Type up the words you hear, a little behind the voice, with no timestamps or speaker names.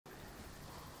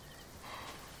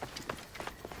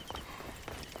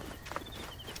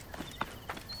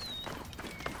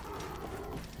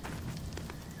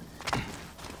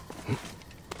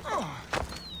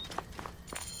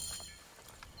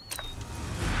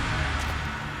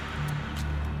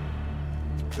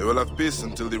They will have peace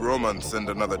until the Romans send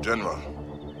another general.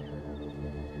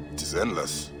 It is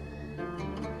endless.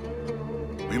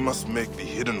 We must make the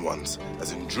Hidden Ones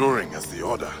as enduring as the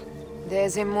Order.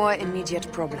 There's a more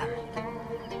immediate problem.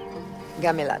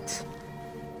 Gamilat.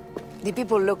 The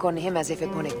people look on him as if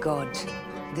upon a god.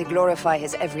 They glorify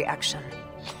his every action.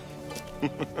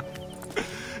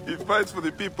 He fights for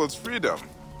the people's freedom.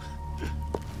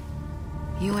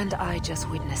 You and I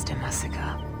just witnessed a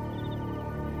massacre.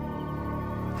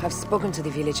 I've spoken to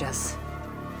the villagers.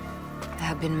 There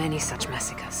have been many such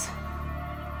massacres.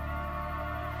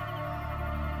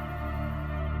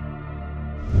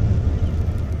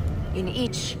 In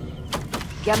each,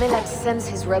 Gamilat sends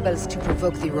his rebels to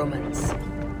provoke the Romans.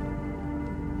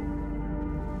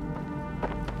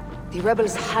 The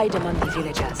rebels hide among the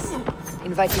villagers,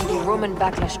 inviting the Roman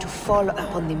backlash to fall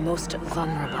upon the most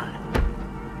vulnerable.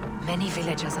 Many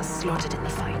villagers are slaughtered in the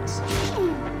fight.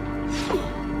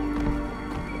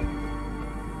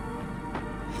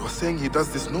 You're saying he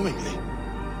does this knowingly?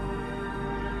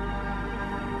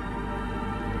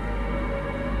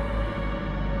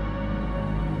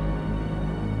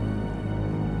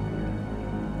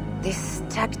 This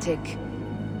tactic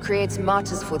creates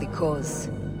martyrs for the cause,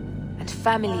 and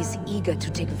families eager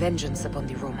to take vengeance upon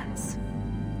the Romans.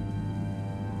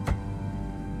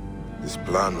 This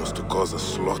plan was to cause a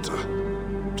slaughter,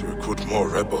 to recruit more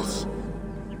rebels.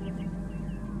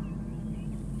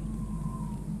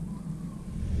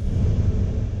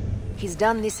 He's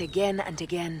done this again and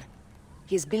again.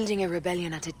 He's building a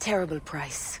rebellion at a terrible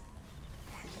price.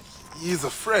 He is a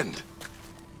friend.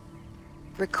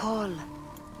 Recall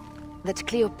that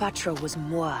Cleopatra was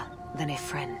more than a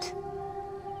friend.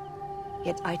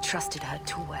 Yet I trusted her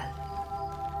too well.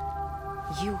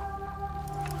 You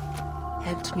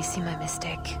helped me see my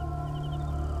mistake.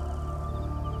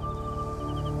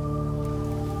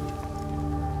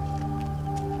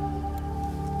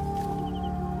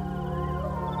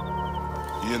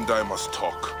 He and I must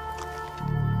talk.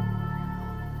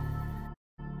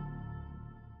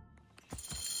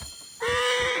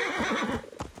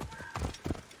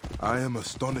 I am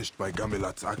astonished by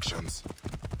Gamilat's actions.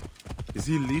 Is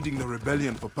he leading the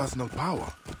rebellion for personal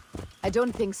power? I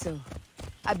don't think so.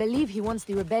 I believe he wants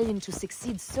the rebellion to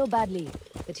succeed so badly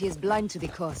that he is blind to the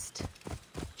cost.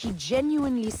 He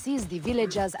genuinely sees the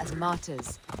villagers as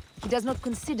martyrs. He does not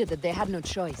consider that they had no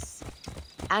choice.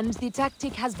 And the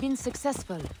tactic has been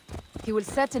successful. He will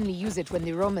certainly use it when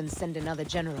the Romans send another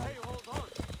general. Hey, hold on.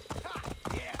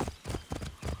 Yeah.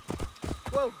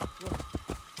 Whoa.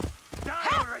 Die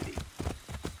already!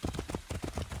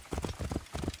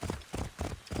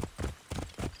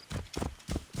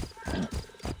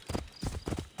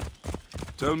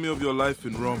 Tell me of your life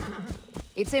in Rome.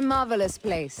 It's a marvelous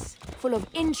place, full of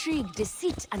intrigue,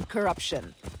 deceit, and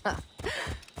corruption.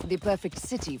 The perfect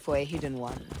city for a hidden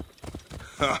one.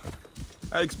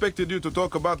 I expected you to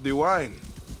talk about the wine.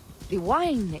 The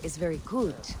wine is very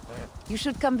good. You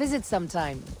should come visit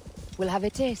sometime. We'll have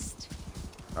a taste.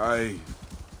 I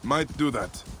might do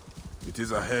that. It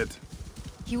is ahead.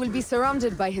 He will be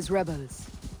surrounded by his rebels.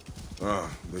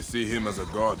 They see him as a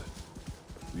god.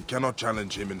 We cannot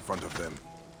challenge him in front of them.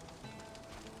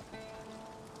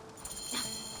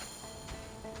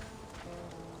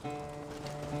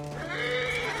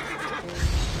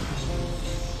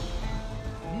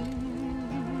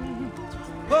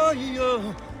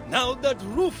 Now that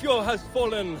Rufio has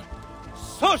fallen,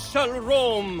 so shall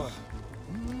Rome!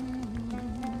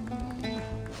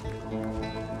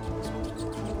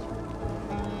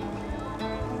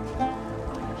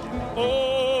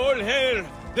 All hail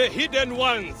the Hidden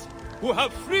Ones, who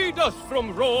have freed us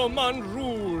from Roman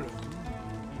rule!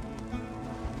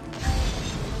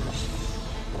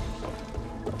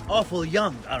 Awful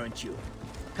young, aren't you?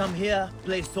 Come here,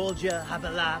 play soldier, have a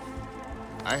laugh.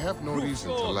 I have no reason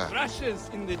to Rufio laugh. crashes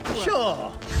in the duel.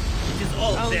 Sure! It is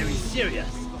all very serious.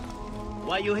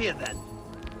 Why you here then?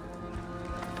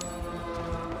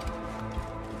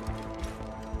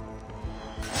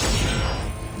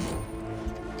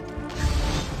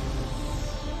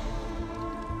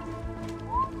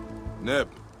 Neb,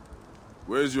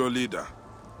 where's your leader?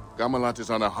 Gamilat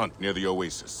is on a hunt near the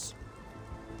oasis.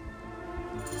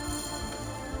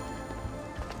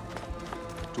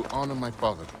 To honor my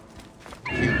father.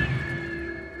 Here.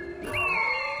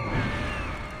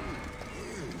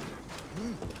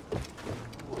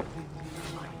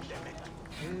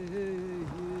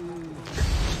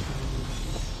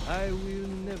 I will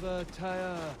never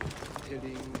tire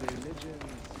telling the legends.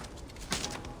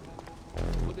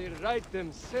 For they write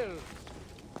themselves.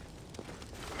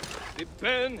 They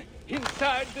burn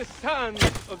inside the sand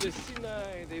of the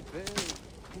Sinai, they burn.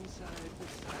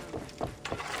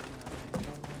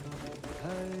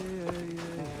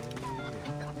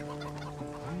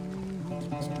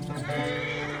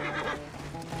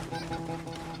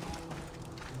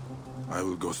 I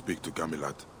will go speak to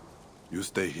Gamilat. You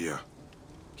stay here.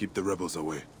 Keep the rebels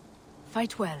away.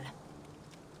 Fight well.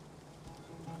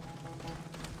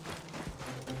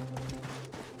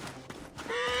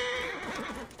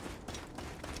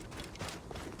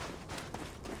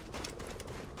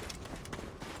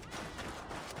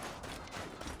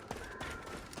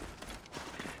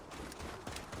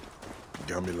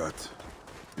 Gamilat,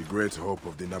 the great hope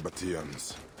of the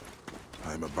Nabateans.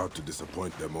 I am about to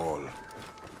disappoint them all.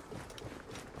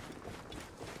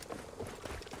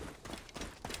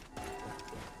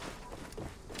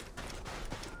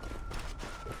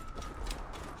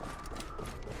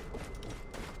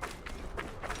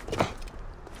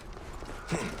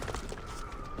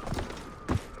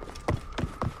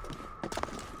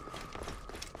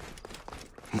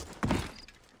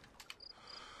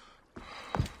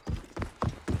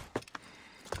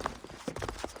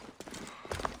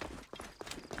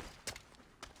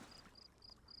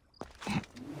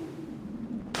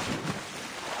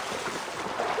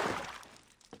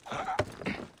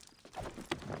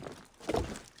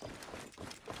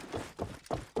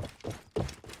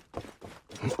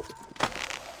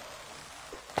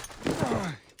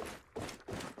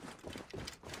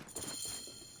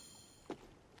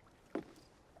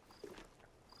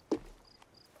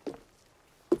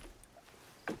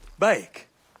 Bayek!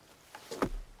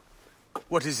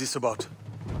 What is this about?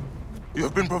 You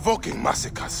have been provoking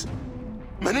massacres.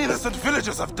 Many innocent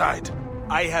villagers have died.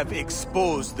 I have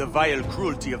exposed the vile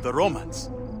cruelty of the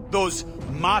Romans. Those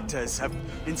martyrs have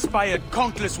inspired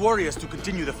countless warriors to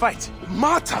continue the fight.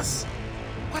 Martyrs!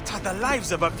 What are the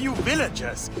lives of a few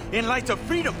villagers in light of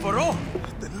freedom for all?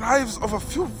 The lives of a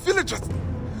few villagers?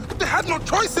 They had no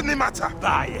choice in the matter!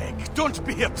 Bayek, don't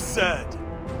be absurd.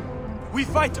 We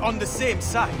fight on the same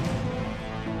side.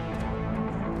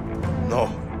 No.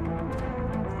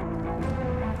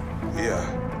 Here.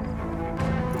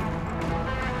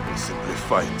 We simply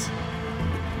fight.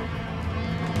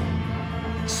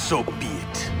 So be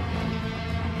it.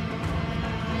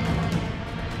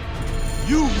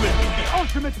 You will be the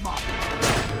ultimate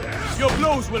martyr. Your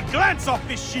blows will glance off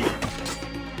this shield.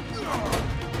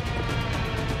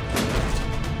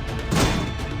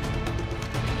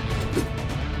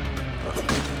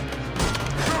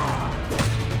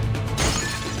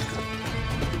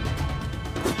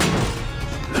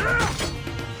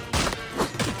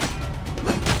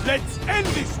 Let's end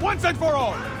this once and for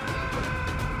all!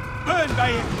 Burn,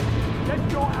 Bayek!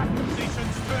 Let your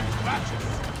accusations turn to ashes!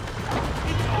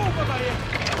 It's over, Bayek!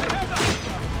 Never!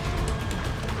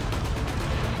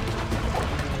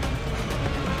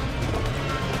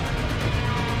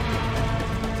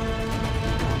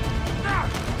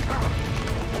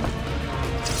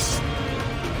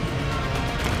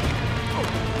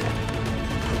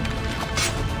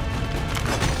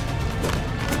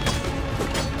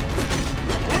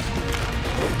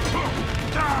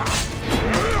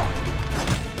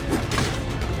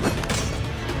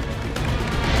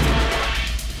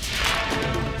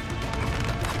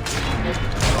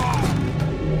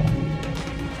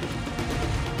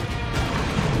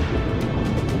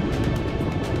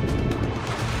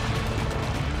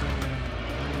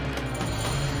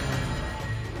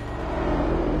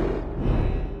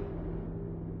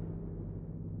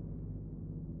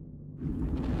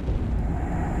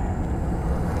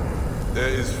 There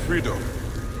is freedom.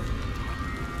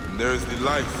 And there is the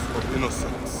life of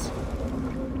innocence.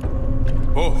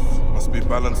 Both must be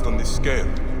balanced on the scale.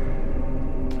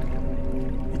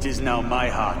 It is now my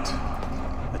heart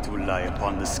that will lie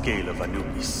upon the scale of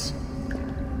Anubis.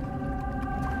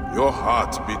 Your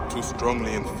heart beat too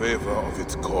strongly in favor of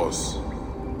its cause.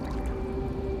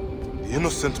 The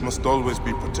innocent must always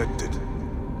be protected.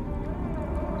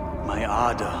 My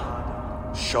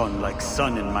ardor shone like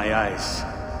sun in my eyes,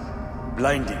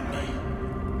 blinding me.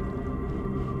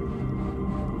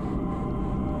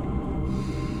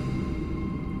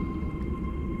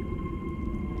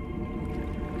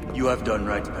 You have done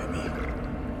right by me.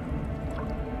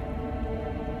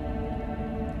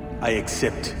 I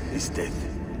accept this death.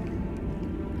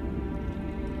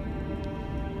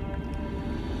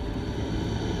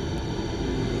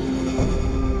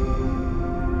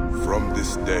 From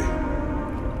this day,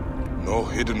 no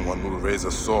hidden one will raise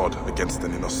a sword against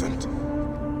an innocent.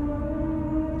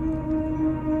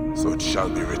 So it shall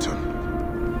be written.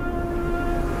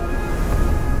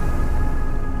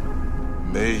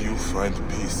 May you find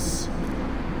peace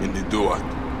in the Duat.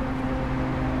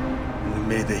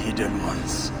 May the hidden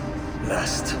ones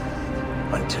Last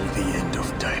until the end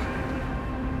of time.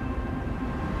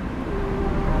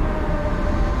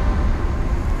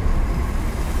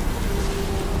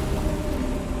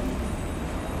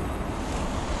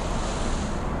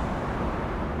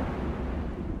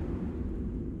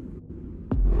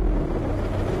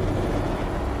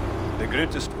 The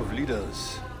greatest of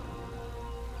leaders,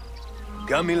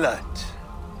 Gamilat,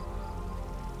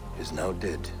 is now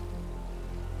dead.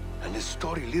 And his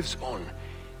story lives on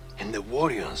in the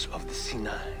warriors of the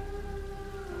Sinai.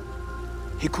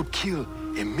 He could kill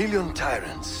 1,000,000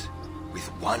 tyrants with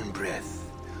one breath.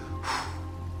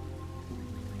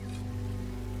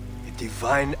 A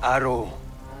divine arrow.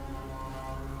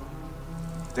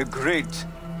 The great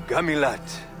Gamilat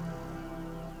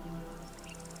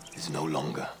is no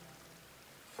longer.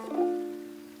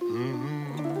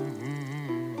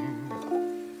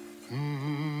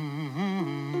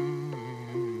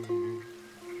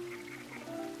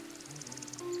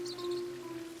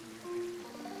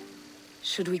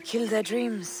 Should we kill their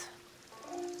dreams?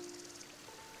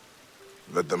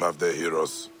 Let them have their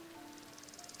heroes.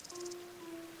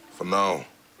 For now,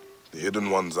 the Hidden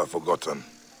Ones are forgotten.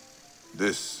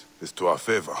 This is to our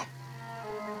favor.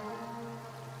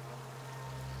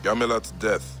 Gamilat's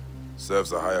death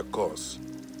serves a higher cause.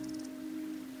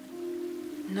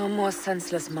 No more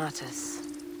senseless martyrs.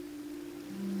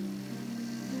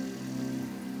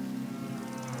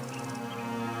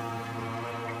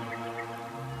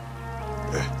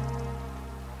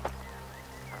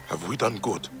 Have we done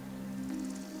good?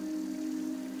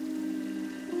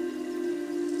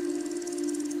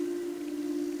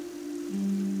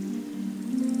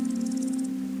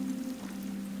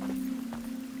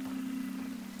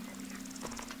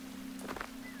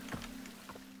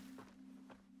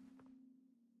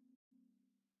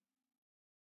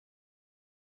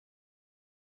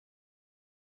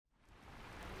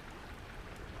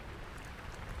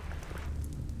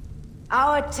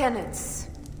 Our tenets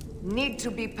need to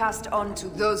be passed on to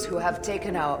those who have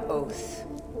taken our oath,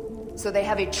 so they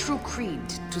have a true creed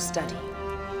to study.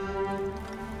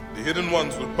 The Hidden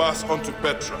Ones will pass on to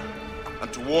Petra,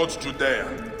 and towards Judea,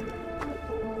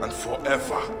 and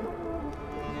forever.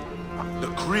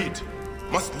 The creed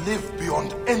must live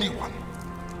beyond anyone.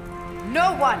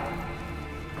 No one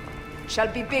shall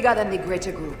be bigger than the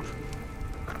greater group.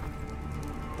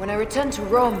 When I return to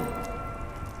Rome,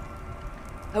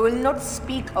 I will not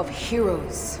speak of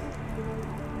heroes.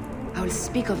 I will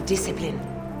speak of discipline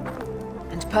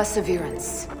and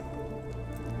perseverance.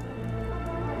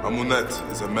 Amunet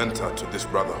is a mentor to this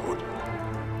brotherhood.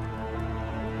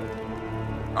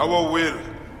 Our will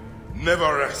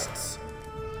never rests.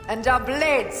 And our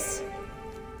blades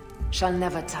shall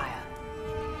never tire.